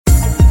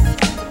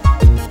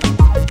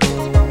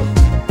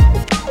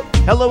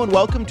Hello and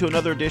welcome to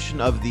another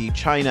edition of the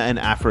China and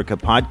Africa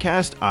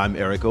podcast. I'm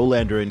Eric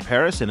Olander in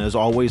Paris, and as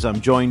always,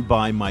 I'm joined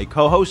by my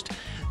co-host,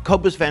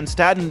 Cobus van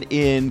Staden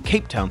in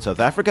Cape Town, South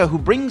Africa, who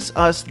brings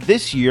us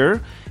this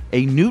year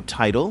a new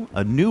title,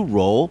 a new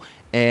role,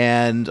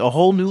 and a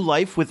whole new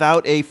life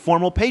without a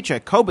formal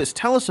paycheck. Cobus,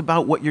 tell us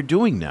about what you're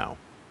doing now.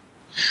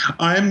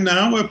 I am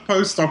now a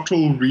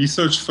postdoctoral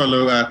research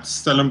fellow at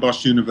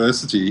Stellenbosch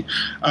University,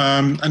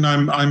 and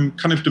I'm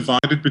kind of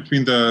divided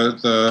between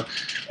the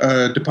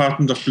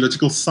Department of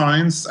Political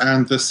Science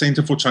and the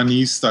Center for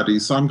Chinese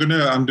Studies. So I'm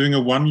doing a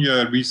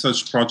one-year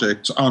research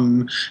project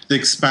on the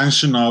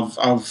expansion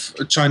of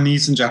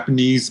Chinese and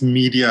Japanese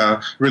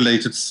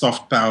media-related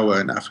soft power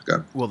in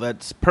Africa. Well,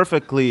 that's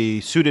perfectly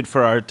suited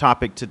for our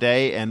topic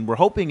today, and we're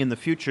hoping in the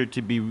future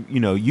to be,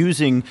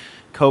 using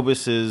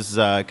Cobus's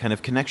kind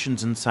of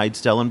connections inside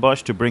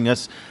Stellenbosch to bring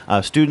us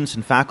students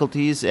and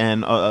faculties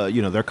and,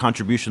 their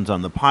contributions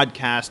on the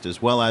podcast,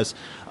 as well as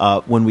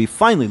when we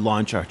finally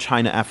launch our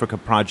China-Africa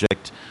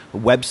Project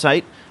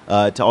website,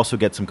 to also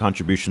get some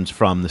contributions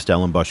from the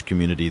Stellenbosch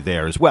community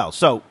there as well.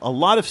 So a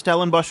lot of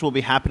Stellenbosch will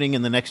be happening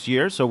in the next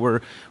year, so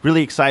we're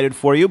really excited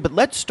for you. But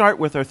let's start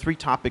with our three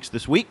topics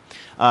this week.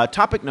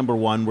 Topic number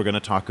one we're going to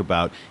talk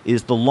about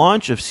is the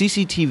launch of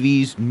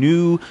CCTV's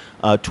new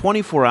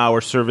 24-hour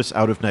service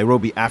out of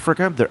Nairobi,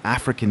 Africa, their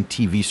African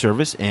TV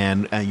service,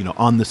 and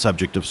on the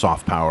subject of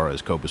soft power,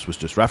 as Cobus was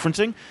just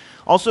referencing.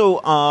 Also,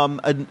 Al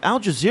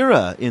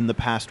Jazeera in the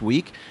past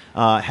week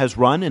has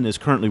run and is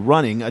currently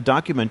running a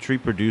documentary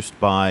produced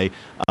by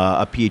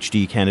a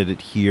PhD candidate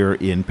here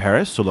in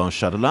Paris, Solange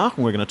Chatelard.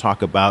 And we're going to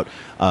talk about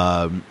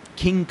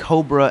King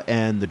Cobra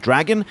and the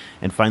Dragon.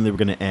 And finally, we're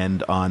going to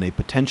end on a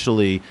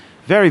potentially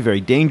very, very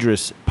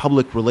dangerous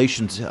public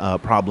relations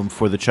problem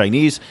for the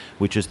Chinese,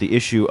 which is the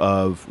issue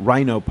of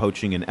rhino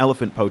poaching and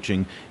elephant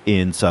poaching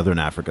in southern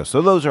Africa.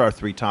 So those are our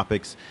three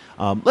topics.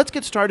 Let's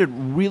get started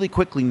really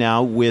quickly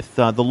now with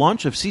the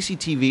launch of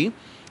CCTV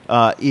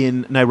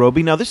in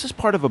Nairobi. Now, this is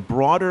part of a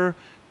broader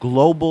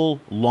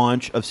global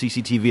launch of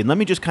CCTV. And let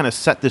me just kind of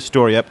set this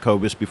story up,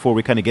 Cobus, before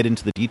we kind of get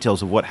into the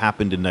details of what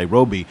happened in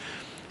Nairobi.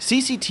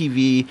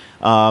 CCTV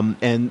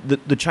and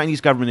the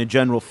Chinese government in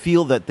general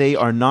feel that they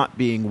are not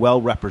being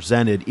well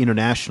represented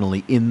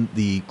internationally in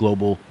the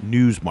global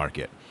news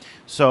market.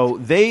 So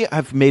they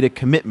have made a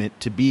commitment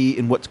to be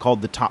in what's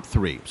called the top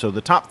three. So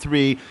the top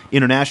three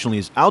internationally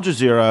is Al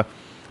Jazeera,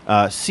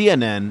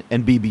 CNN,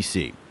 and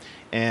BBC.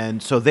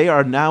 And so they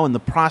are now in the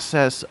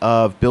process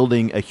of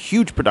building a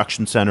huge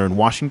production center in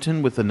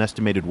Washington with an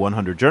estimated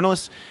 100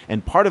 journalists.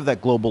 And part of that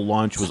global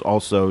launch was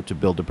also to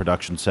build a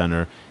production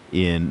center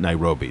in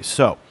Nairobi.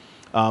 So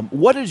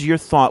what is your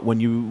thought when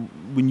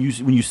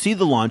you see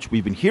the launch?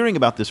 We've been hearing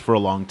about this for a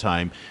long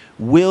time.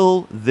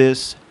 Will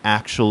this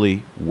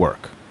actually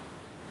work?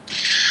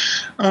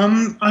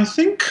 I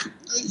think,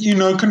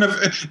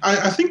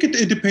 I think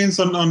it depends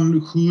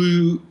on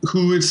who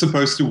it's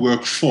supposed to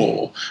work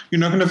for.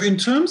 In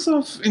terms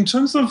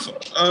of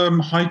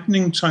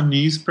heightening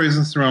Chinese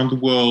presence around the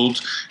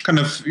world, kind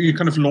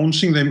of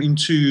launching them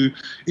into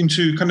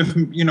kind of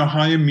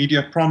higher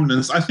media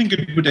prominence. I think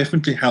it would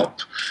definitely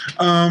help.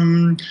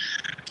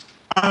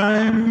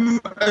 I'm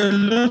a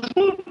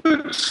little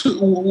bit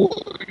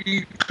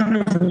kind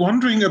of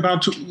wondering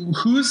about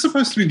who is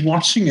supposed to be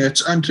watching it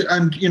and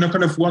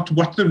kind of what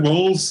the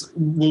roles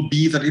will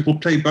be that it will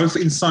play both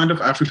inside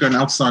of Africa and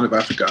outside of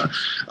Africa.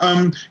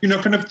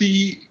 Kind of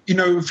the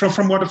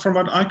from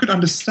what I could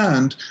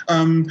understand,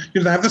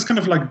 they have this kind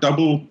of like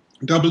double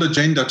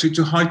agenda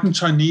to heighten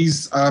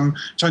Chinese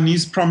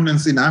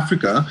prominence in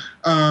Africa,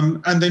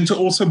 and then to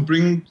also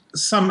bring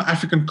some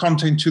African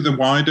content to the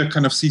wider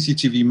kind of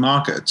CCTV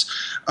market.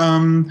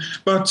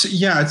 But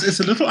yeah, it's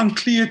a little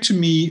unclear to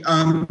me,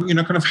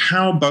 kind of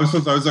how both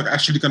of those are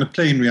actually going to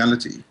play in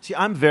reality. See,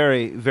 I'm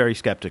very, very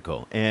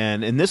skeptical,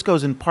 and this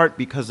goes in part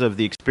because of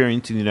the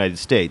experience in the United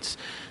States.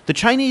 The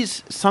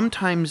Chinese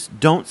sometimes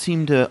don't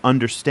seem to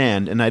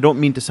understand, and I don't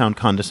mean to sound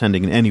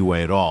condescending in any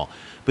way at all,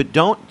 but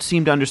don't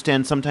seem to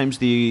understand sometimes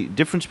the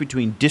difference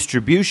between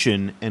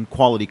distribution and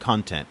quality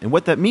content. And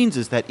what that means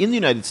is that in the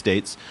United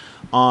States,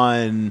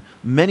 on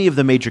many of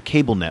the major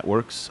cable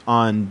networks,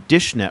 on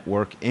Dish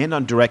Network and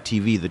on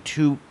DirecTV, the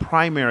two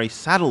primary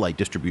satellite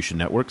distribution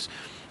networks,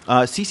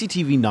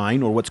 CCTV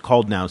 9, or what's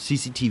called now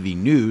CCTV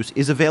News,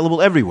 is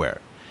available everywhere.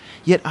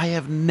 Yet I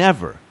have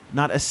never,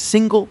 not a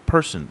single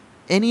person,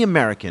 any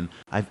American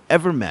I've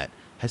ever met,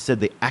 has said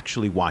they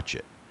actually watch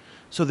it.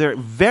 So they're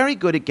very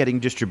good at getting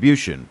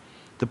distribution.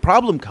 The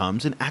problem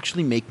comes in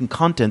actually making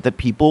content that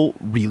people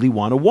really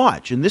want to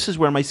watch. And this is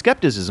where my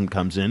skepticism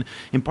comes in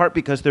part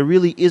because there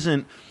really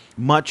isn't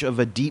much of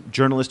a deep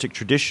journalistic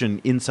tradition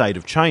inside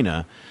of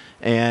China.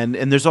 And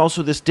there's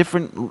also this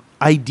different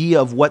idea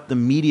of what the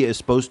media is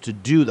supposed to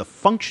do. The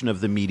function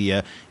of the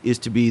media is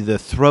to be the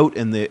throat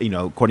and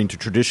according to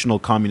traditional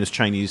communist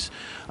Chinese,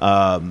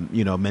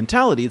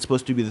 mentality, it's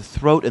supposed to be the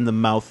throat and the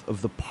mouth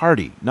of the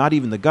party, not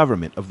even the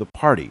government, of the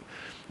party.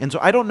 And so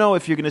I don't know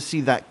if you're going to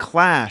see that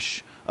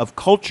clash of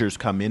cultures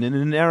come in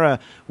an era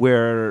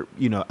where,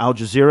 Al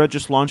Jazeera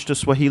just launched a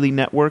Swahili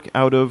network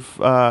out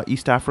of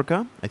East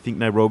Africa, I think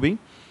Nairobi.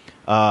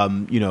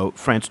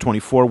 France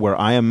 24, where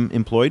I am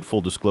employed,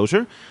 full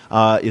disclosure,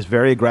 is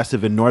very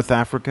aggressive in North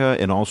Africa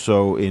and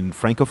also in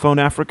Francophone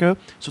Africa.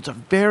 So it's a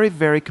very,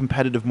 very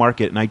competitive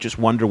market, and I just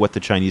wonder what the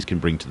Chinese can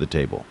bring to the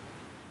table.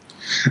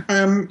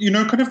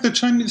 Kind of the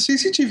Chinese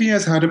CCTV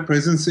has had a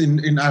presence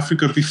in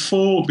Africa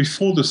before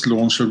this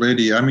launch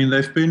already. I mean,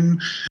 they've been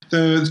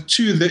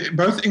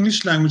both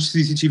English language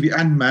CCTV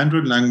and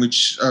Mandarin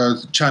language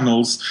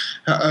channels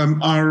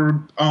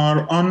are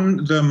on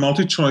the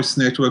MultiChoice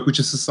network, which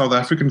is a South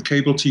African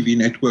cable TV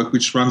network,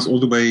 which runs all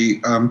the way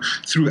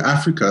through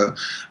Africa.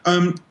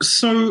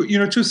 So,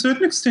 to a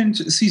certain extent,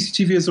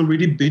 CCTV has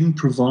already been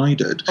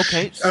provided.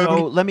 Okay,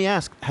 so let me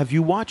ask, have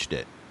you watched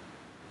it?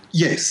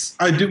 Yes,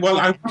 I do. Well,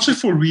 I watch it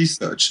for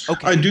research.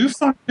 Okay. I do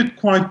find it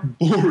quite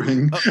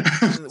boring.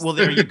 Well,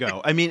 there you go.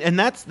 I mean, and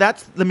that's.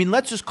 I mean,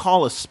 let's just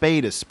call a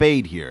spade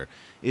here.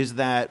 Is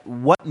that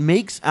what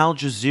makes Al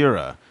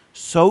Jazeera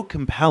so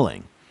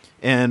compelling?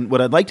 And what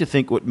I'd like to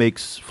think what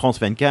makes France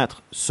 24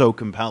 so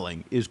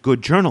compelling is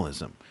good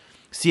journalism.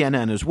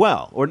 CNN as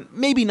well, or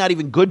maybe not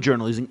even good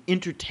journalism,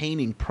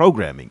 entertaining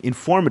programming,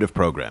 informative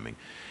programming.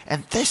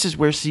 And this is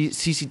where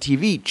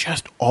CCTV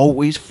just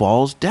always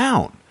falls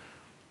down.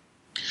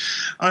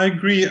 I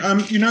agree.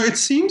 It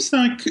seems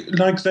like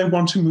they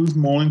want to move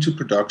more into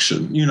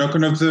production.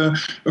 Kind of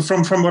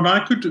from what I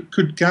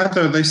could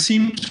gather, they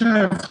seem to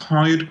have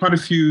hired quite a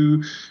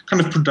few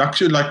kind of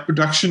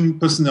production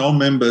personnel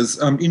members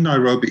in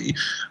Nairobi.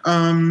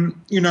 And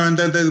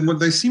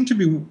they seem to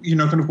be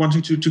kind of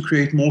wanting to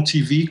create more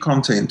TV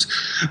content.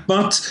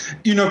 But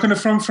kind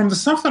of from the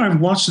stuff that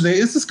I've watched, there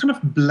is this kind of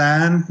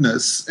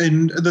blandness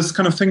and this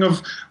kind of thing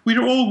of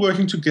we're all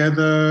working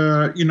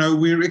together.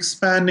 We're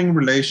expanding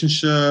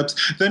relationships.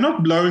 They're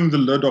not blowing the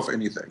lid off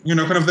anything.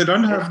 Kind of they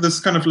don't have this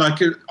kind of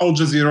like Al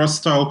Jazeera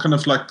style kind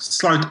of like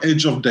slight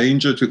edge of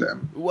danger to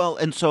them. Well,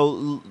 and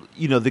so,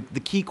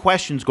 the key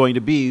question is going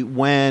to be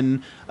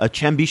when a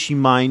Chambishi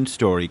mine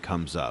story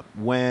comes up,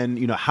 when,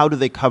 how do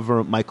they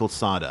cover Michael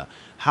Sada?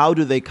 How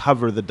do they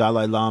cover the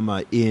Dalai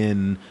Lama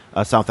in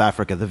South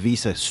Africa, the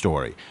visa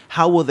story?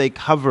 How will they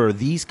cover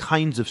these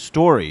kinds of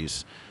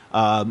stories?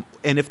 And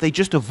if they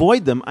just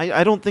avoid them,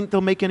 I don't think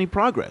they'll make any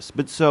progress.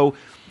 But so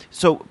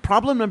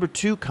problem number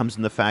two comes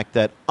in the fact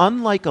that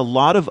unlike a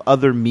lot of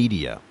other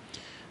media,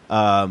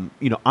 I'm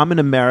an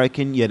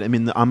American, yet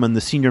I'm in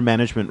the senior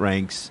management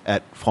ranks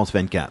at France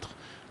 24.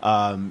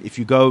 If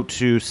you go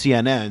to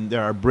CNN,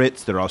 there are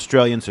Brits, there are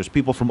Australians, there's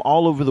people from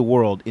all over the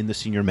world in the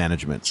senior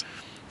management.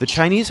 The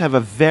Chinese have a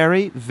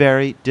very,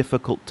 very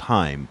difficult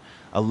time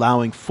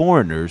allowing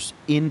foreigners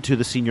into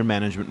the senior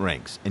management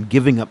ranks and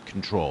giving up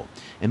control.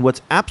 And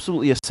what's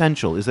absolutely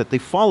essential is that they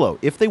follow,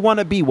 if they want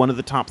to be one of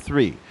the top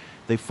three,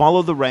 they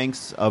follow the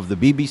ranks of the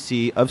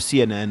BBC, of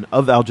CNN,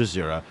 of Al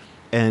Jazeera,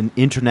 and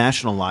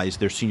internationalize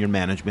their senior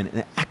management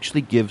and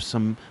actually give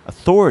some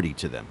authority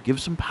to them,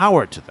 give some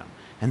power to them.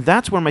 And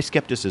that's where my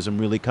skepticism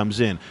really comes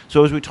in.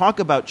 So as we talk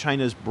about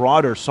China's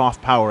broader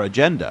soft power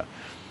agenda,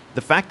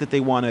 the fact that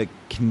they want to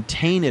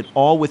contain it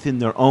all within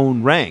their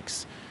own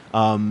ranks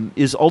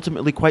is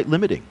ultimately quite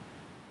limiting.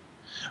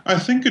 I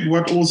think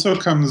what also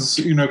comes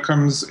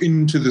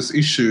into this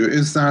issue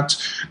is that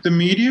the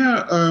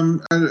media,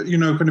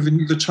 kind of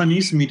in the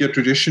Chinese media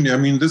tradition, I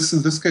mean, in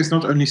this case,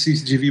 not only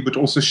CCTV, but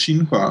also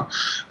Xinhua,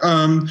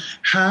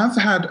 have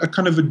had a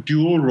kind of a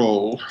dual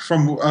role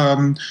from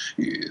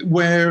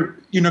where,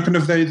 kind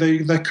of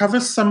they cover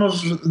some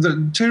of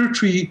the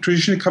territory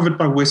traditionally covered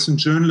by Western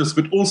journalists,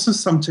 but also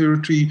some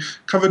territory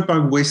covered by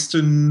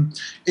Western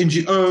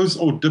NGOs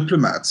or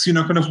diplomats,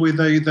 kind of where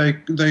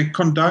they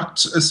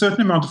conduct a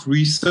certain amount of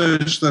research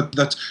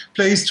that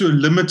plays to a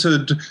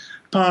limited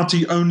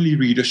party-only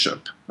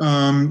readership,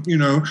 and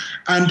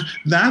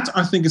that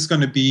I think is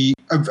going to be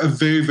a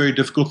very, very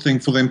difficult thing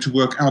for them to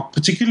work out,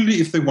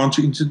 particularly if they want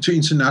to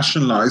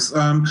internationalize.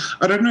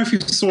 I don't know if you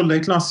saw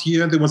late last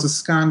year, there was a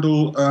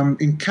scandal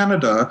in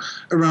Canada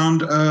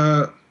around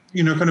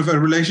kind of a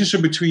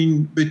relationship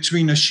between a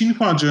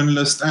Xinhua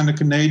journalist and a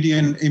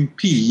Canadian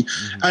MP,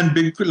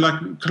 and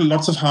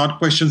lots of hard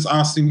questions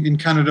asked in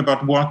Canada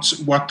about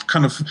what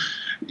kind of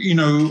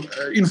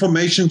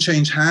information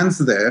change hands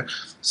there.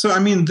 So I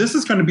mean, this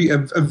is going to be a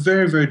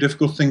very, very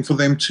difficult thing for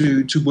them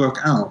to work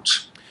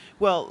out.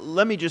 Well,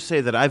 let me just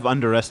say that I've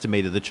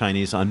underestimated the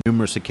Chinese on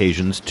numerous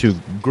occasions to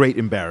great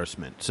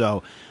embarrassment.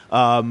 So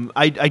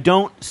I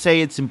don't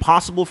say it's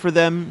impossible for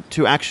them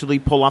to actually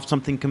pull off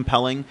something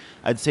compelling.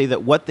 I'd say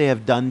that what they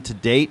have done to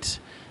date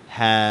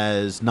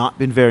has not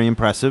been very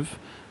impressive.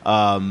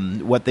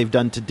 What they've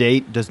done to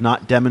date does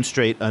not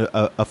demonstrate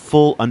a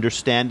full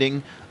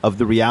understanding of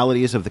the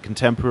realities of the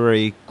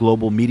contemporary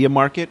global media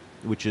market,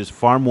 which is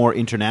far more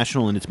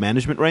international in its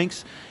management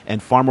ranks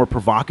and far more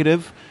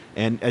provocative.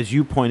 And as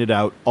you pointed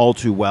out all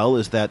too well,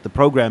 is that the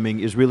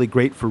programming is really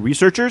great for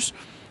researchers,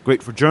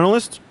 great for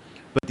journalists,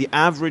 but the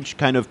average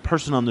kind of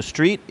person on the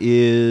street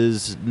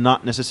is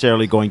not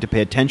necessarily going to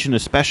pay attention,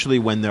 especially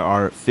when there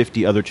are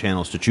 50 other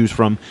channels to choose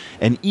from.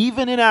 And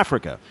even in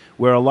Africa,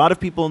 where a lot of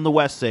people in the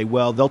West say,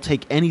 well, they'll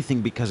take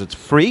anything because it's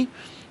free,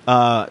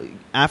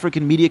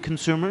 African media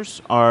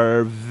consumers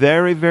are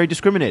very, very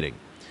discriminating.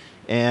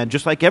 And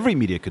just like every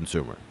media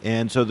consumer.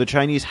 And so the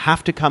Chinese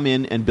have to come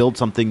in and build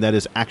something that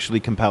is actually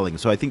compelling.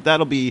 So I think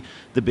that'll be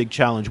the big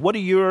challenge. What are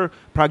your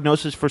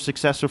prognosis for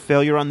success or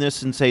failure on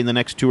this in, say, in the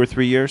next 2 or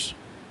 3 years?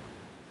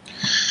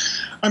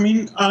 I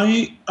mean,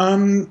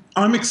 I'm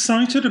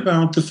excited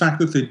about the fact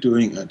that they're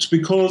doing it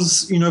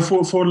because,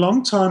 for a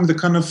long time, the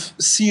kind of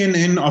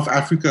CNN of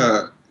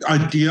Africa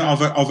idea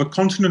of a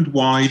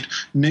continent-wide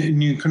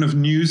new kind of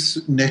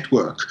news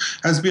network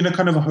has been a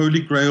kind of a holy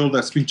grail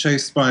that's been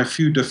chased by a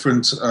few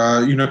different,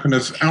 kind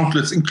of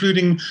outlets,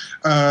 including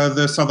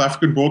the South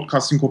African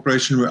Broadcasting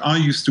Corporation, where I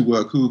used to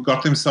work, who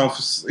got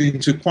themselves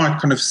into quite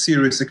kind of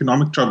serious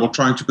economic trouble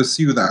trying to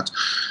pursue that.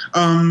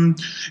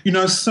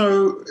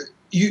 So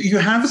you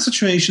have a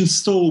situation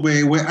still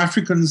where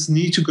Africans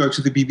need to go to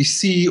the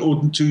BBC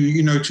or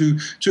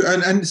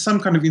and some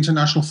kind of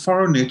international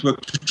foreign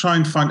network to try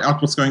and find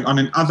out what's going on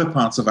in other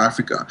parts of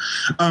Africa.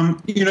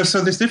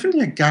 So there's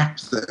definitely a gap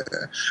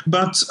there.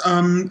 But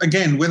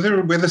again,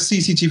 whether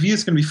CCTV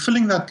is going to be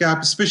filling that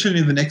gap, especially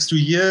in the next 2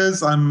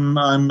 years, I'm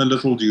a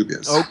little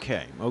dubious.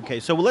 Okay.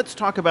 So let's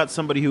talk about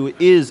somebody who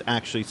is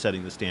actually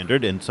setting the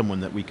standard and someone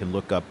that we can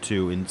look up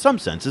to in some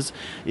senses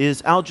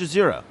is Al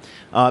Jazeera.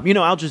 Al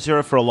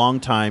Jazeera for a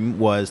long time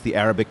was the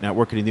Arabic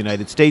network, and in the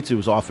United States it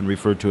was often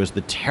referred to as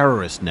the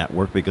terrorist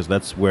network because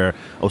that's where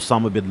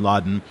Osama bin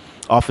Laden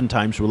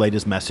oftentimes relayed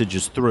his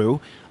messages through.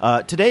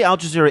 Today, Al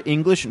Jazeera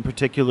English in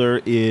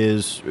particular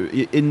is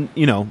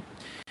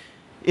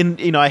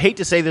I hate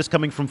to say this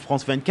coming from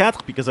France 24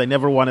 because I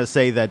never want to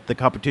say that the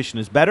competition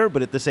is better,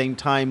 but at the same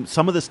time,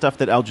 some of the stuff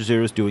that Al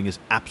Jazeera is doing is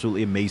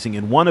absolutely amazing,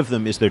 and one of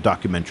them is their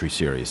documentary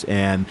series.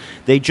 And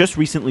they just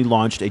recently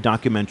launched a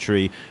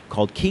documentary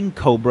called King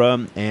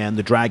Cobra and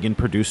the Dragon,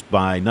 produced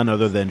by none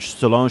other than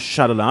Solange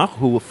Chalalar,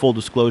 who, full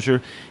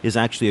disclosure, is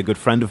actually a good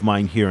friend of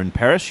mine here in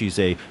Paris. She's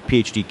a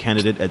PhD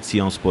candidate at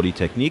Sciences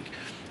Polytechnique.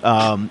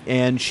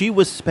 And she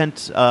was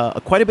spent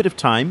quite a bit of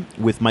time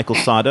with Michael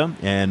Sada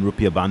and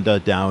Rupiah Banda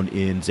down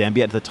in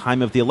Zambia at the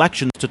time of the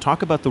elections to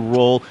talk about the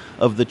role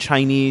of the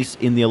Chinese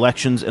in the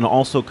elections and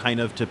also kind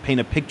of to paint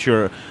a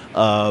picture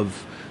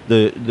of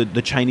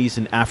the Chinese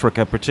in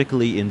Africa,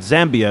 particularly in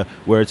Zambia,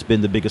 where it's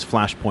been the biggest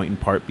flashpoint in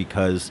part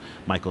because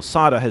Michael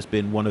Sada has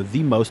been one of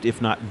the most,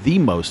 if not the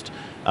most,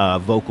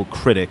 vocal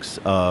critics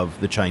of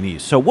the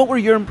Chinese. So what were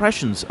your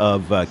impressions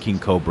of King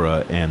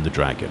Cobra and the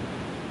Dragon?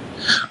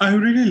 I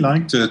really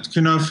liked it.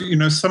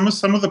 Some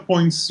of the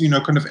points,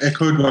 kind of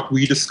echoed what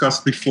we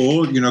discussed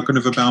before, kind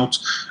of about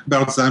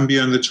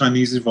Zambia and the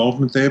Chinese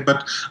involvement there.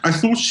 But I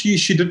thought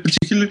she did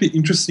particularly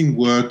interesting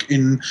work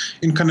in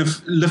kind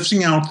of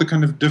lifting out the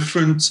kind of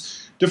different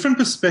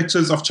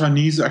perspectives of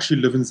Chinese who actually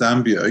live in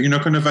Zambia,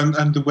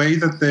 and the way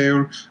that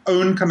their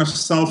own kind of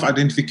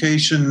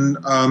self-identification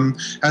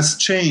has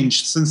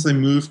changed since they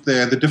moved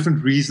there, the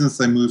different reasons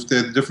they moved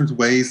there, the different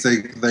ways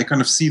they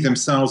kind of see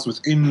themselves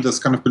within this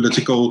kind of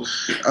political,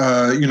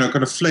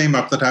 kind of flame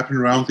up that happened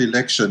around the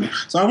election.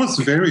 So I was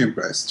very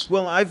impressed.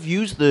 Well, I've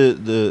used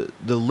the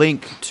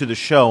link to the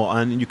show,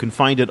 and you can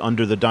find it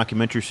under the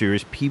documentary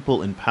series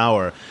People in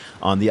Power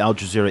on the Al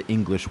Jazeera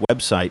English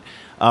website.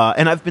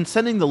 And I've been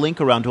sending the link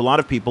around to a lot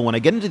of people when I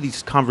get into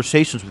these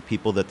conversations with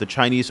people that the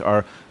Chinese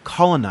are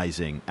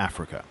colonizing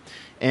Africa.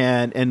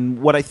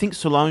 And what I think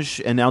Solange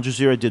and Al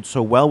Jazeera did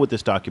so well with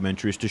this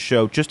documentary is to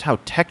show just how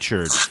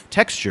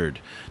textured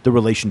the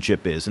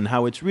relationship is and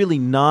how it's really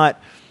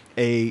not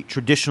a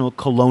traditional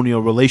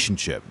colonial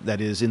relationship that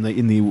is in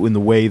the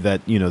way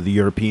that the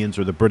Europeans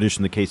or the British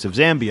in the case of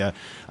Zambia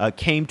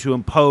came to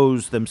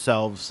impose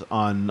themselves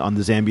on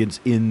the Zambians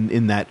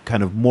in that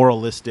kind of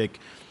moralistic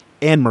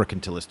and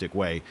mercantilistic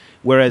way.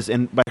 Whereas,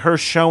 and by her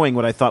showing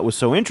what I thought was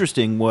so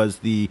interesting was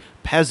the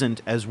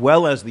peasant as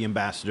well as the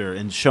ambassador,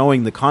 and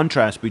showing the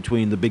contrast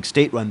between the big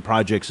state-run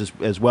projects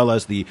as well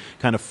as the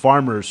kind of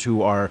farmers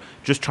who are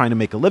just trying to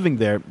make a living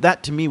there.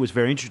 That to me was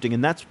very interesting,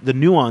 and that's the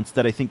nuance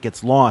that I think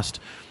gets lost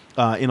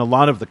in a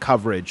lot of the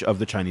coverage of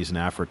the Chinese in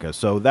Africa.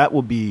 So that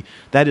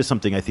is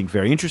something I think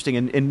very interesting.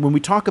 And when we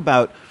talk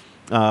about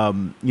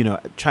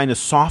China's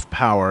soft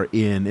power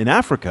in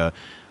Africa,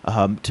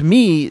 to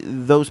me,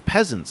 those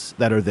peasants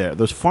that are there,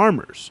 those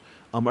farmers,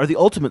 are the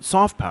ultimate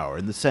soft power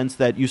in the sense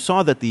that you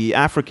saw that the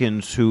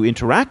Africans who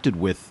interacted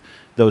with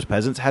those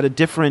peasants had a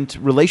different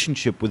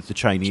relationship with the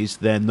Chinese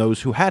than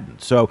those who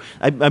hadn't. So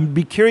I'd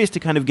be curious to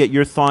kind of get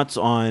your thoughts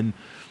on,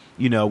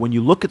 when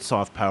you look at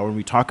soft power and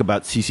we talk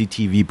about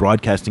CCTV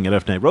broadcasting out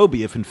of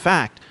Nairobi, if in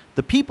fact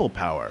the people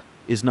power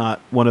is not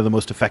one of the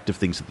most effective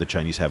things that the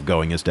Chinese have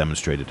going, as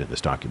demonstrated in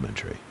this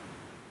documentary.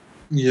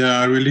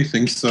 Yeah, I really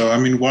think so. I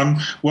mean, one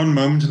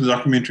moment in the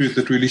documentary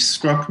that really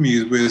struck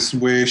me was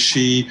where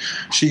she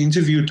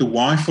interviewed the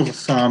wife of a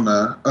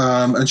farmer,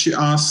 and she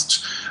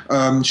asked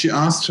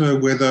her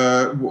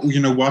whether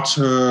what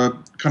her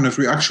kind of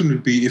reaction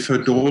would be if her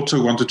daughter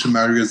wanted to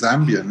marry a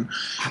Zambian,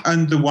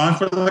 and the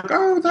wife was like,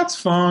 "Oh, that's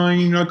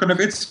fine, kind of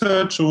it's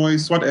her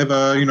choice,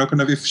 whatever,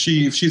 kind of if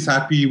she's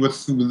happy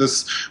with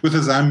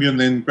a Zambian,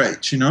 then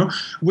great,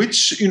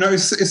 which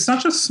is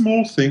such a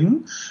small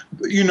thing,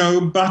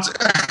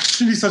 but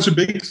actually such a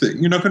big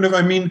thing, kind of,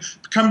 I mean,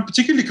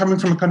 particularly coming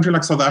from a country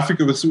like South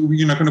Africa, with,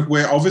 kind of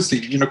where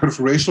obviously, kind of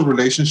racial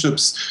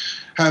relationships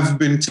have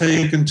been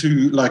taken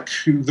to like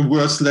the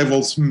worst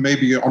levels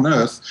maybe on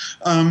earth.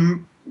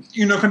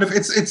 Kind of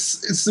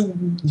it's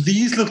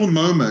these little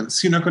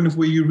moments, kind of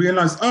where you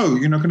realize, oh,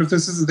 kind of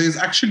there's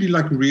actually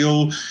like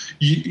real,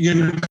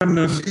 kind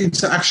of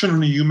interaction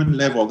on a human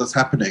level that's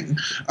happening.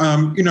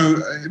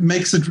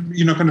 Makes it,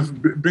 kind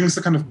of brings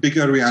the kind of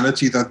bigger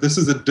reality that this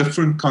is a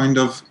different kind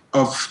of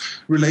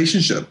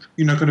relationship,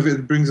 kind of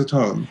it brings it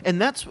home. And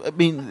that's, I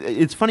mean,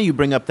 it's funny you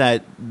bring up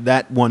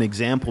that one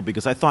example,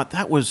 because I thought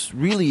that was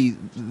really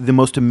the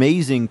most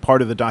amazing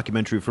part of the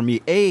documentary for me.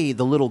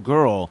 The little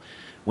girl,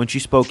 when she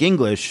spoke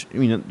English,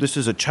 this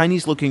is a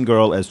Chinese-looking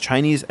girl, as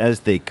Chinese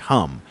as they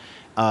come,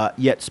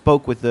 yet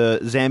spoke with the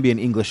Zambian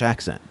English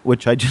accent,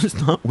 which I just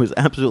thought was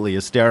absolutely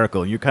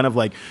hysterical. And you're kind of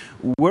like,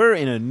 we're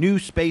in a new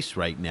space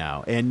right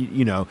now. And,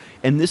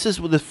 and this is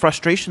the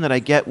frustration that I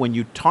get when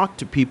you talk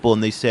to people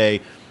and they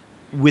say,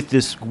 with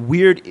this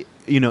weird,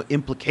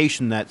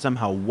 implication that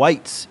somehow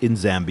whites in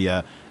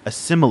Zambia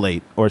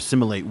assimilate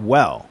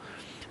well.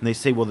 And they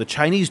say, well, the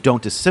Chinese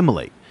don't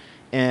assimilate.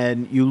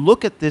 And you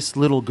look at this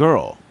little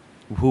girl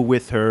who,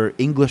 with her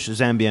English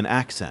Zambian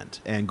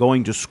accent and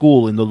going to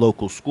school in the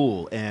local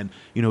school, and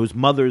whose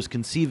mother is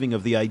conceiving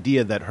of the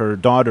idea that her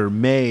daughter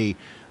may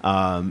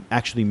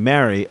actually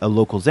marry a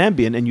local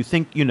Zambian, and you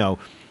think,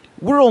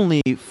 we're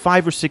only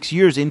 5 or 6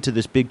 years into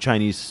this big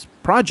Chinese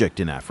project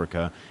in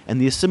Africa, and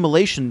the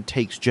assimilation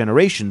takes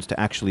generations to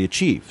actually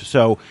achieve.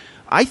 So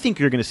I think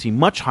you're going to see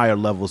much higher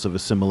levels of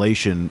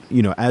assimilation,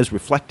 as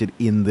reflected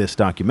in this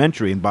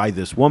documentary and by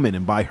this woman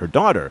and by her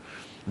daughter,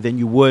 than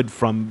you would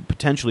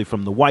potentially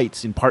from the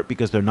whites, in part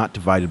because they're not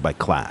divided by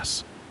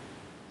class.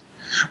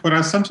 What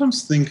I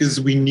sometimes think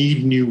is we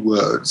need new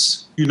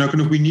words.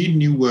 Kind of we need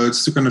new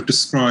words to kind of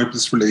describe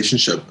this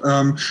relationship,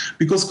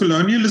 because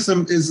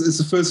colonialism is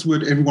the first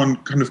word everyone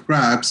kind of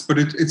grabs, but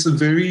it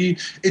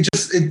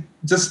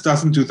just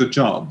doesn't do the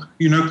job.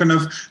 Kind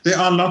of there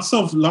are lots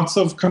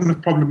of kind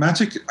of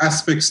problematic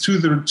aspects to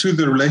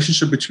the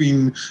relationship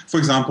between, for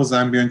example,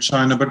 Zambia and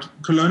China, but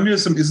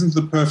colonialism isn't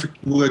the perfect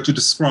word to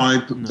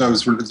describe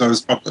those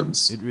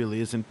problems. It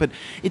really isn't. But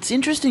it's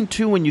interesting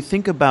too when you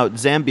think about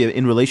Zambia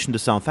in relation to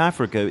South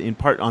Africa, in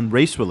part on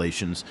race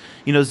relations.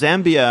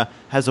 Zambia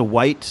has a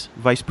white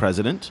vice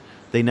president.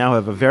 They now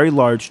have a very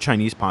large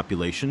Chinese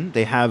population.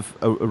 They have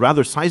a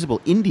rather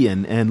sizable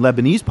Indian and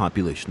Lebanese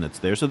population that's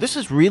there. So this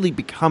is really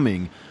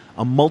becoming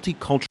a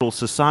multicultural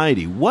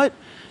society.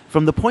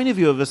 From the point of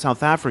view of a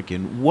South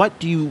African,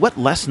 what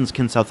lessons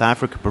can South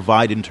Africa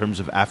provide in terms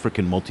of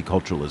African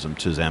multiculturalism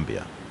to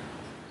Zambia?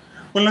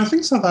 Well, I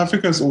think South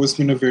Africa has always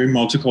been a very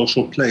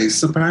multicultural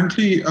place.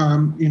 Apparently,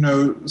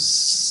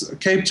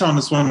 Cape Town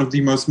is one of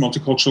the most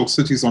multicultural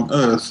cities on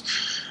earth.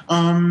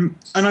 And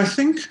I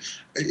think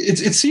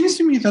it seems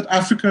to me that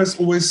Africa is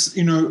always,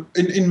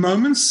 in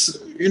moments,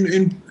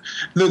 in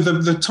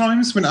the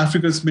times when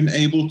Africa has been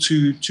able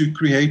to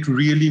create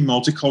really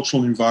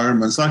multicultural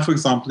environments, like, for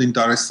example, in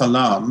Dar es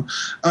Salaam,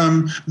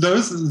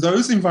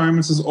 those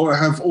environments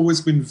have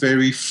always been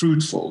very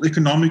fruitful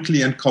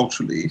economically and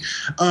culturally.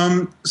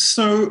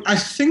 So I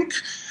think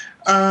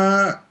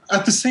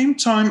at the same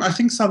time, I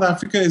think South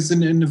Africa is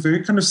in a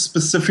very kind of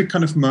specific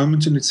kind of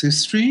moment in its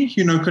history,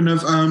 kind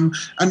of,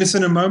 and it's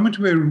in a moment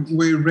where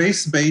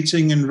race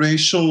baiting and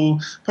racial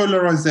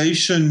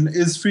polarization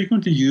is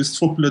frequently used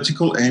for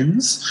political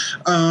ends.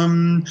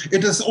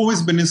 It has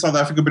always been in South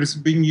Africa, but it's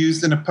being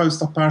used in a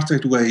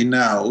post-apartheid way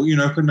now,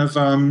 kind of,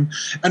 and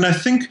I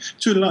think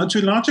to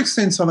a large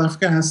extent, South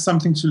Africa has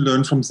something to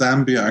learn from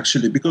Zambia,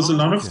 actually, because a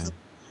lot of,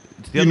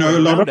 it's the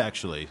other way around,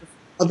 actually.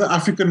 Other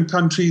African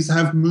countries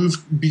have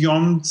moved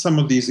beyond some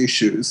of these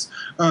issues,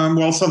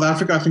 while South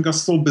Africa, I think, are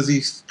still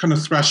busy kind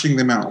of thrashing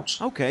them out.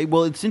 Okay,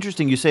 well, it's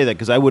interesting you say that,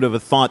 because I would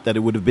have thought that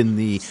it would have been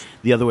the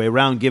other way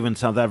around, given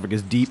South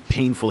Africa's deep,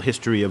 painful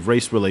history of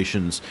race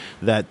relations,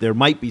 that there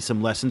might be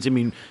some lessons. I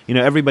mean,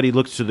 everybody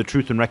looks to the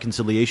Truth and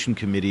Reconciliation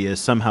Committee as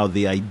somehow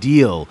the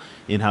ideal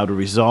in how to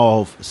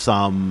resolve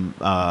some,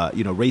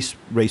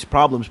 race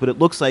problems, but it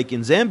looks like in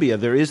Zambia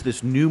there is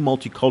this new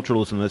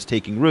multiculturalism that's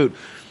taking root.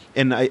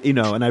 And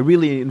I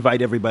really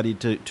invite everybody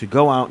to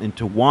go out and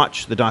to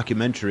watch the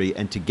documentary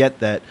and to get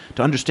that,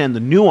 to understand the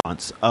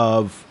nuance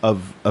of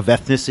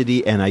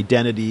ethnicity and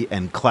identity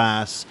and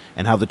class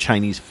and how the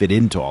Chinese fit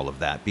into all of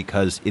that,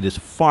 because it is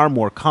far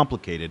more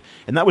complicated.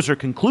 And that was her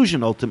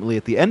conclusion ultimately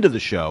at the end of the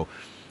show,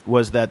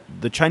 was that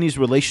the Chinese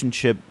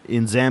relationship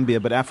in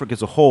Zambia, but Africa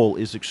as a whole,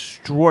 is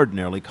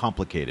extraordinarily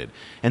complicated.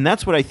 And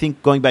that's what I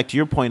think, going back to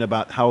your point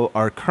about how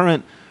our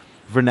current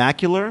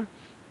vernacular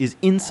is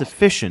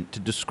insufficient to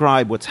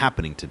describe what's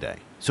happening today.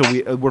 So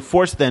we're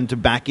forced then to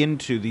back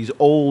into these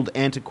old,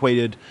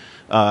 antiquated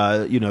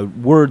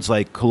words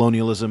like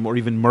colonialism or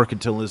even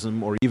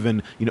mercantilism or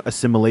even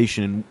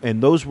assimilation,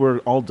 and those were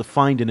all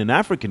defined in an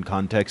African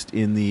context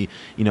in the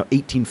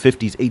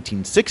 1850s,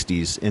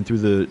 1860s, and through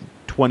the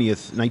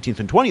 19th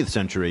and 20th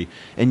century,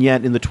 and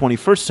yet in the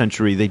 21st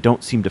century they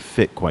don't seem to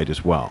fit quite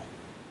as well.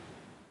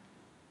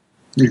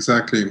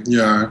 Exactly.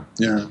 Yeah.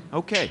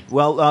 Okay.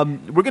 Well,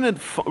 we're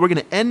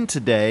gonna end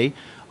today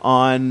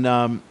on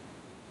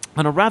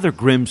a rather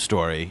grim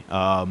story.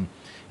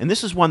 And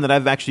this is one that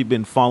I've actually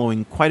been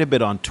following quite a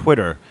bit on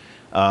Twitter,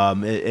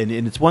 and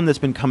it's one that's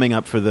been coming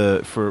up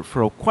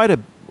for quite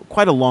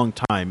a long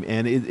time.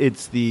 And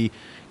it's the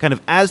kind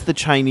of, as the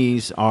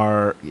Chinese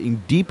are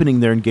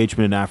deepening their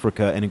engagement in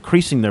Africa and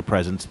increasing their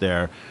presence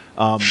there,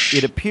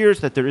 it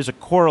appears that there is a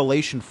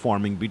correlation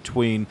forming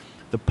between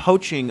the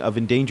poaching of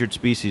endangered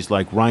species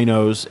like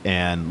rhinos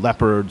and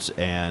leopards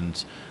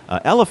and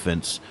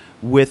elephants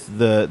with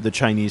the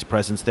Chinese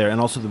presence there,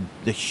 and also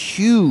the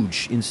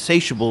huge,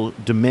 insatiable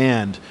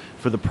demand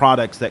for the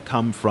products that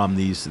come from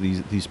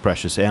these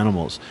precious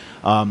animals.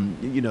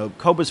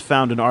 Cobus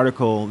found an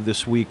article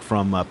this week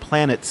from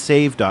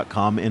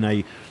planetsave.com, and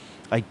I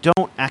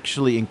don't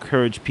actually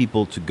encourage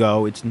people to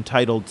go. It's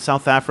entitled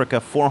 "South Africa,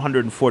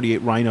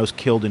 448 Rhinos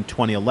Killed in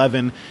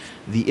 2011."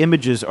 The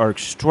images are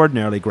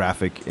extraordinarily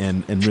graphic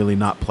and really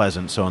not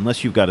pleasant, so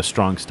unless you've got a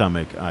strong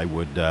stomach, I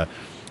would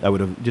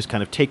just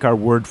kind of take our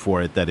word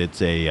for it that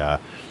it's a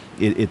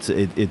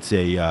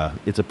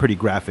pretty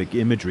graphic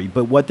imagery.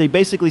 But what they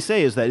basically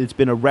say is that it's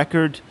been a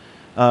record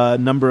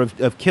number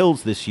of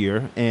kills this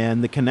year,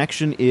 and the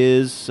connection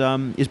is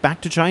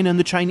back to China and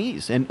the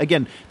Chinese. And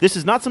again, this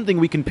is not something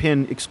we can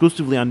pin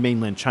exclusively on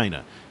mainland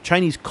China.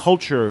 Chinese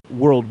culture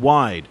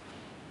worldwide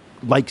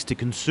likes to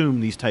consume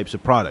these types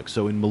of products.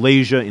 So in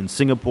Malaysia, in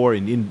Singapore,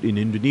 in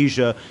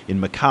Indonesia, in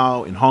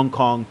Macau, in Hong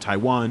Kong,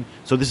 Taiwan.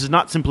 So this is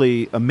not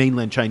simply a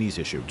mainland Chinese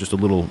issue. Just a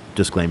little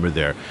disclaimer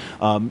there.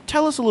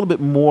 Tell us a little bit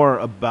more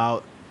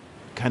about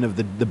kind of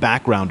the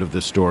background of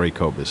this story,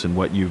 Cobus, and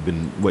what you've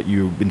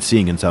been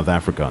seeing in South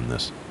Africa on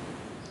this.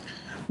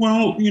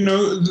 Well,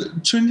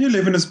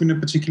 2011 has been a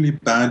particularly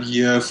bad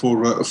year for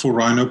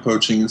rhino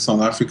poaching in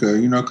South Africa.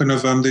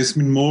 There's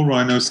been more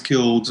rhinos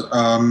killed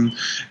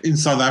in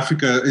South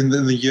Africa in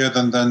the year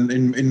than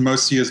in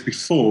most years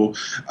before.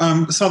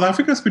 South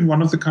Africa has been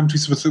one of the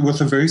countries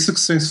with a very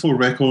successful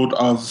record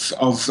of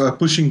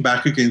pushing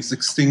back against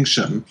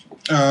extinction.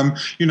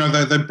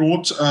 They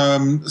brought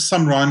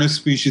some rhino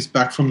species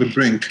back from the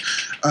brink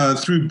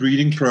through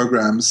breeding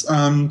programs.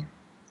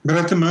 But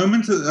at the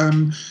moment,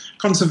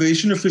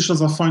 conservation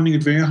officials are finding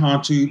it very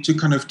hard to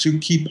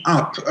keep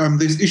up.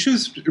 There's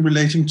issues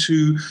relating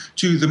to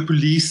the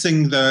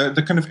policing.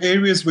 The kind of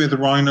areas where the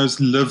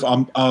rhinos live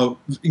are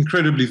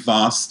incredibly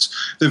vast.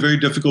 They're very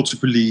difficult to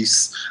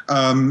police.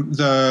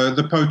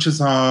 The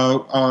poachers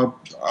are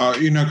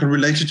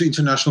related to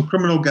international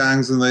criminal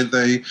gangs, and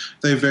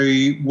they're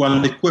very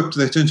well equipped.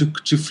 They tend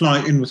to fly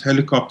in with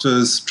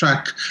helicopters,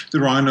 track the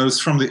rhinos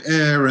from the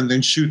air, and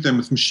then shoot them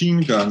with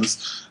machine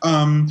guns.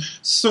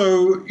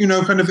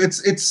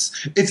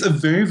 It's a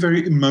very,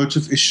 very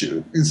emotive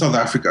issue in South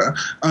Africa.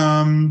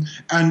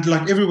 And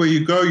like everywhere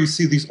you go, you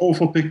see these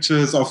awful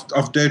pictures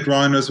of dead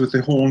rhinos with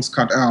their horns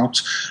cut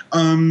out.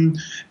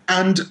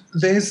 And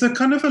there's a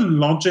kind of a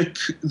logic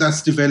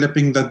that's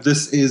developing that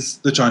this is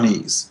the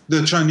Chinese.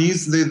 The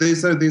Chinese,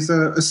 there's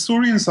a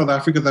story in South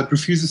Africa that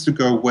refuses to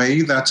go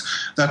away, that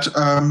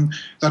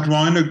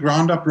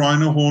ground up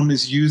rhino horn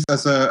is used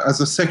as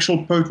a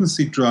sexual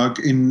potency drug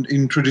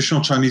in traditional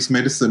Chinese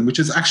medicine, which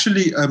is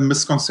actually a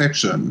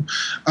misconception.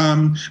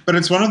 But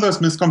it's one of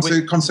those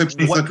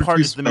misconceptions. What part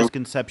is the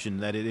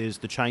misconception? That it is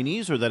the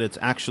Chinese, or that it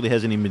actually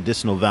has any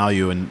medicinal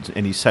value and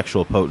any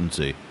sexual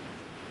potency?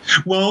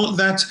 Well,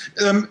 that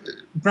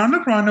ground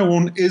up rhino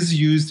horn is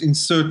used in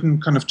certain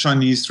kind of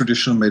Chinese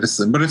traditional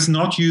medicine, but it's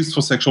not used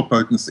for sexual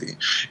potency.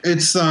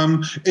 It's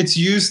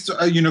used,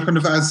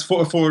 as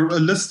for a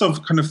list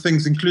of kind of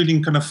things,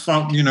 including kind of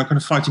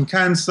fighting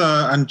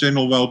cancer and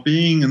general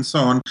well-being and so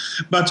on.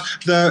 But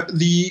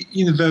the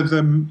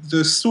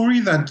story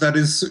that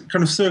is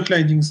kind of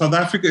circulating in South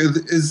Africa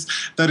is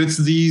that it's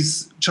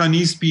these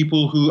Chinese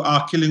people who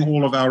are killing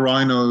all of our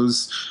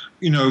rhinos,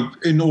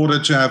 in order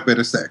to have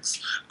better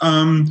sex,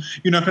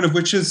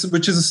 which is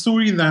a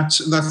story that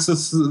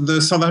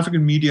the South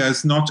African media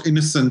is not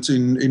innocent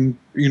in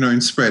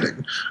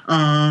spreading.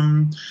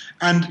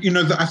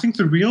 I think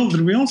the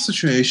real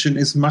situation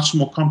is much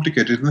more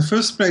complicated. In the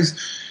first place,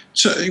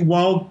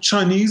 while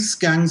Chinese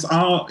gangs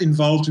are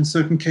involved in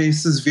certain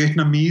cases,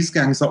 Vietnamese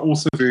gangs are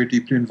also very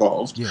deeply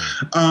involved. Yeah.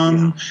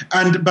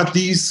 But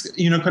these,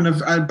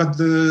 but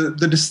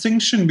the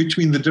distinction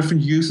between the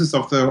different uses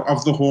of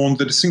the horn,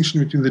 the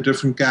distinction between the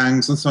different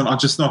gangs and so on are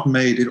just not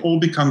made. It all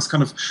becomes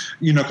kind of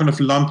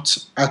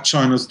lumped at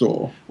China's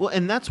door. Well,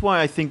 and that's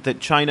why I think that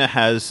China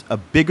has a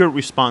bigger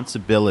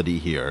responsibility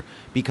here,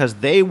 because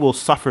they will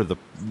suffer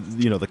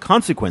the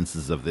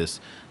consequences of this,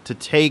 to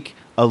take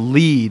a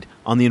lead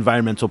on the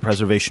environmental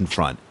preservation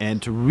front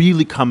and to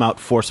really come out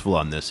forceful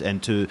on this,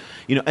 and to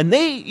and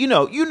they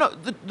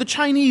the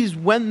Chinese,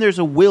 when there's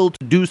a will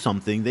to do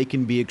something, they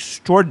can be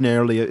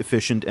extraordinarily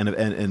efficient and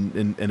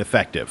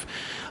effective,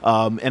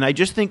 and I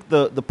just think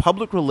the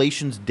public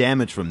relations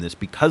damage from this,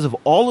 because of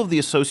all of the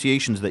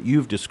associations that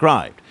you've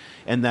described,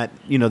 and that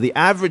the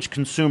average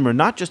consumer,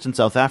 not just in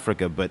South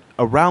Africa but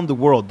around the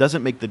world,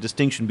 doesn't make the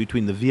distinction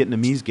between the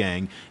Vietnamese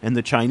gang and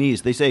the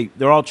Chinese. They say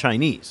they're all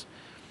Chinese.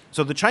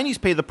 So the Chinese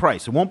pay the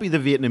price. It won't be the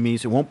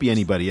Vietnamese. It won't be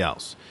anybody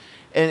else.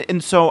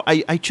 And so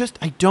I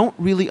don't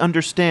really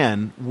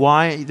understand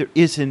why there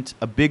isn't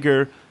a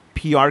bigger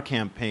PR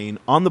campaign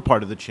on the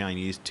part of the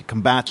Chinese to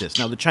combat this.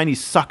 Now, the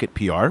Chinese suck at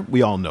PR.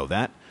 We all know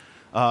that.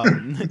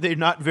 They're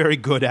not very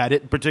good at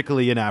it,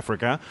 particularly in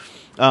Africa.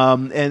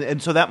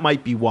 And so that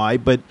might be why.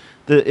 But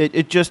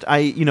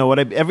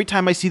every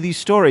time I see these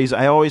stories,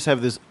 I always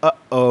have this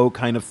uh-oh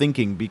kind of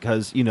thinking,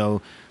 because,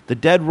 the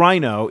dead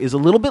rhino is a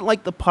little bit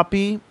like the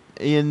puppy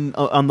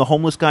on the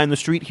homeless guy in the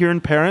street here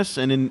in Paris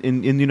and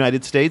in the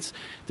United States.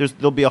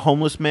 There'll be a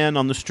homeless man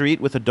on the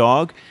street with a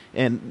dog,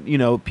 and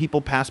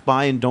people pass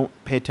by and don't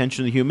pay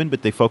attention to the human,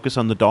 but they focus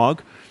on the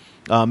dog,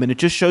 and it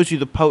just shows you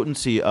the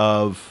potency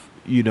of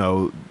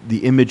the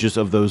images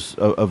of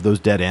those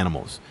dead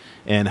animals,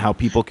 and how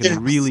people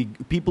can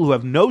people who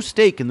have no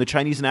stake in the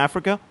Chinese in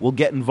Africa will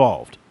get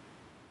involved.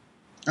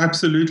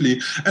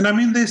 Absolutely. And I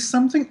mean, there's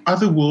something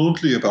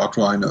otherworldly about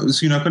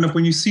rhinos. Kind of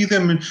when you see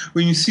them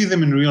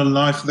in real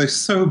life, they're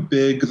so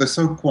big, they're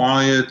so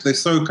quiet, they're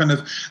so kind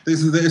of,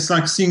 it's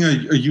like seeing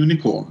a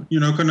unicorn,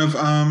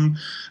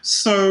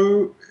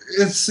 so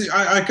it's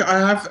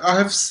I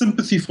have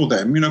sympathy for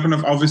them, kind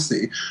of,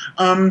 obviously.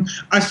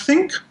 I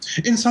think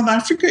in South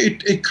Africa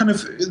it kind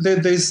of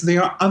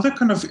there are other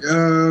kind of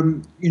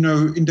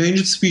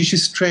endangered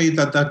species trade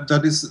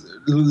that is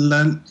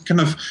kind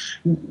of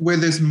where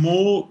there's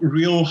more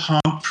real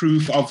hard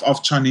proof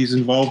of Chinese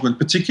involvement,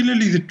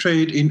 particularly the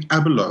trade in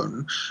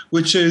abalone,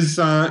 which is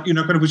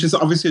which is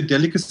obviously a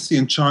delicacy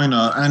in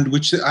China, and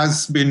which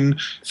has been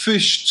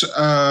fished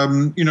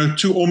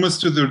to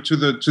almost to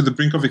the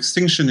brink of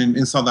extinction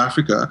in South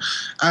Africa.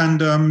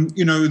 And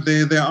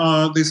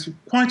there's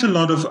quite a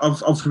lot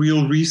of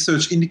real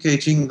research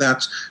indicating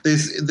that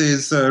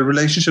there's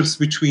relationships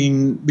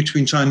between the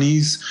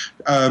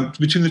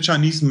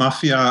Chinese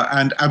mafia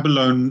and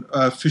abalone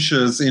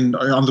fishers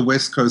on the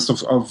west coast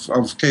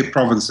of Cape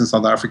Province in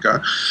South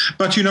Africa.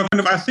 But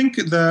I think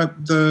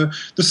the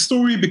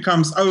story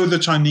becomes, the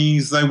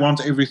Chinese, they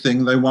want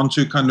everything. They want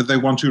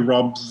to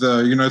rob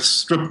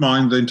strip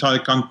mine the entire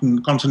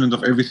continent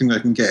of everything they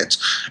can get.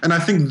 And I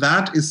think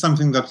that is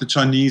something that the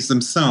Chinese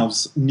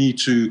themselves need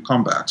to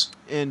combat.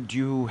 And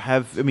you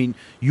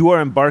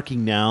are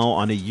embarking now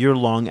on a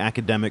year-long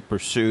academic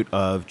pursuit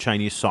of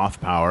Chinese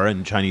soft power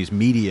and Chinese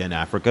media in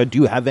Africa. Do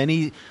you have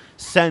any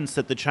sense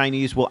that the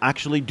Chinese will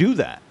actually do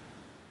that?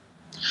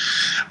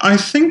 I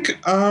think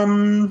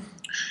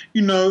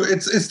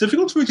it's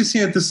difficult for me to say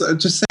at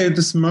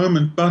this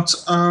moment, but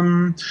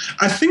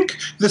I think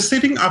the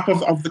setting up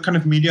of the kind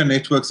of media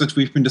networks that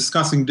we've been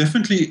discussing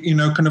definitely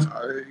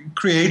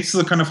creates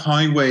the kind of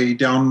highway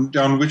down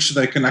which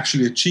they can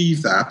actually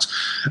achieve that.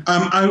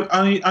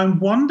 I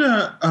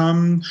wonder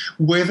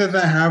whether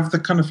they have the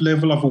kind of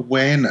level of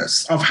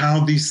awareness of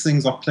how these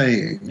things are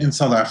playing in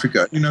South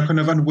Africa,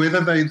 and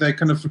whether they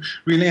kind of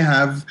really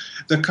have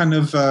the kind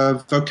of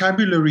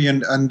vocabulary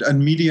and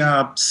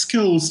media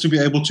skills to be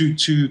able to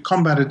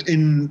combat it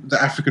in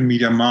the African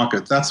media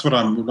market. That's what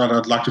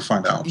I'd like to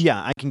find out.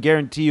 Yeah, I can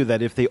guarantee you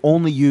that if they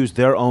only use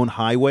their own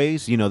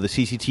highways, the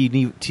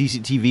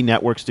CCTV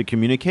networks to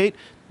communicate,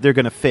 they're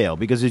going to fail,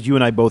 because as you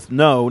and I both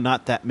know,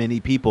 not that many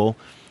people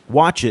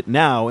watch it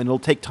now, and it'll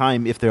take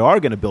time. If they are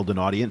going to build an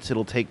audience,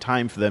 it'll take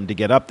time for them to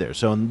get up there.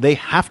 So they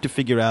have to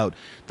figure out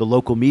the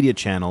local media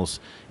channels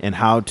and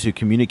how to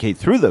communicate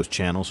through those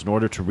channels in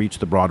order to reach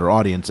the broader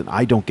audience. And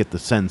I don't get the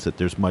sense that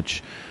there's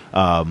much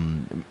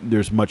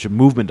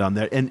movement on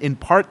that. And in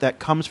part, that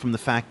comes from the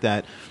fact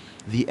that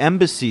the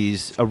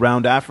embassies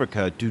around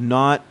Africa do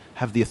not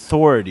have the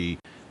authority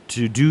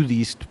to do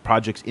these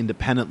projects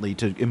independently,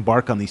 to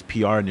embark on these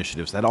PR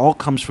initiatives. That all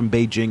comes from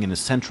Beijing and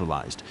is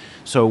centralized.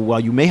 So while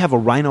you may have a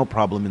rhino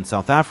problem in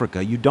South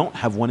Africa, you don't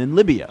have one in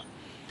Libya.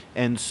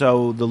 And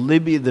so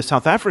the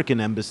South African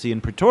embassy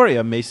in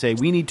Pretoria may say,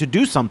 we need to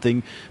do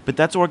something, but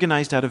that's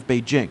organized out of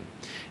Beijing.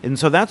 And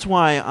so that's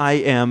why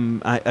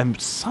I'm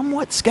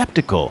somewhat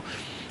skeptical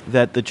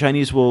that the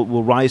Chinese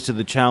will rise to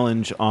the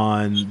challenge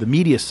on the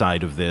media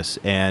side of this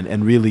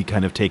and really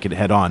kind of take it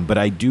head on. But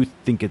I do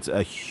think it's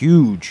a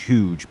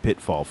huge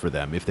pitfall for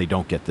them if they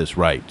don't get this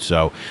right.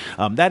 So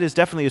that is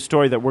definitely a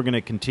story that we're going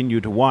to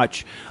continue to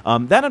watch.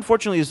 That,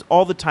 unfortunately, is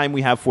all the time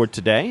we have for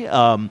today.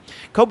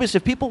 Cobus,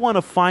 if people want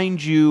to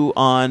find you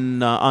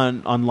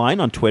online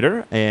on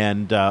Twitter,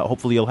 and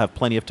hopefully you'll have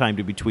plenty of time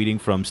to be tweeting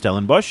from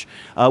Stellenbosch,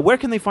 where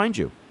can they find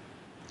you?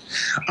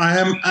 I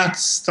am at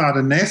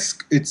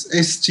Stadenesque. It's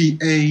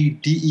Stadenesque.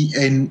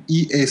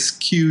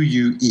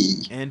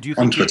 And do you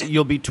think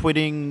you'll be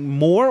tweeting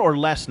more or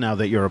less now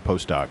that you're a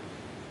postdoc?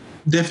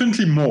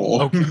 Definitely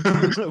more. Okay.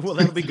 Well,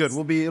 that'll be good.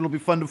 It'll be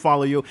fun to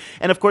follow you.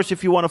 And of course,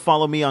 if you want to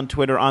follow me on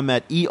Twitter, I'm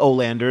at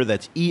EOLander.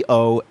 That's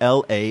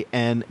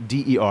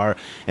EOLANDER.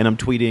 And I'm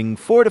tweeting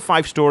 4 to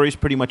 5 stories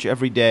pretty much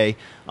every day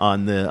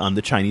on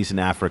the Chinese in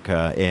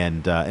Africa.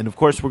 And of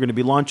course, we're going to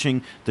be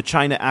launching the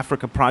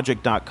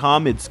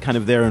ChinaAfricaProject.com. It's kind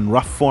of there in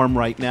rough form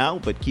right now,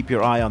 but keep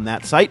your eye on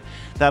that site.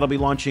 That'll be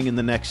launching in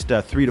the next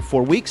 3 to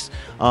 4 weeks.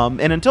 And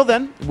until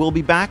then, we'll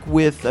be back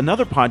with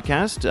another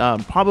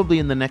podcast probably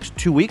in the next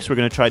 2 weeks. We're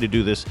going to try to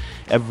do this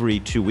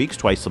every 2 weeks,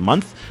 twice a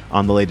month,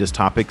 on the latest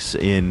topics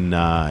in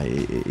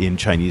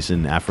Chinese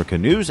and Africa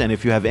news. And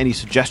if you have any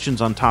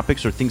suggestions on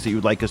topics or things that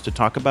you'd like us to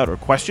talk about or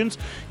questions,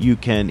 you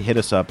can hit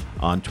us up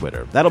on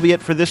Twitter. That'll be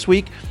it for this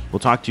week. We'll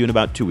talk to you in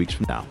about 2 weeks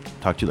from now.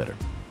 Talk to you later.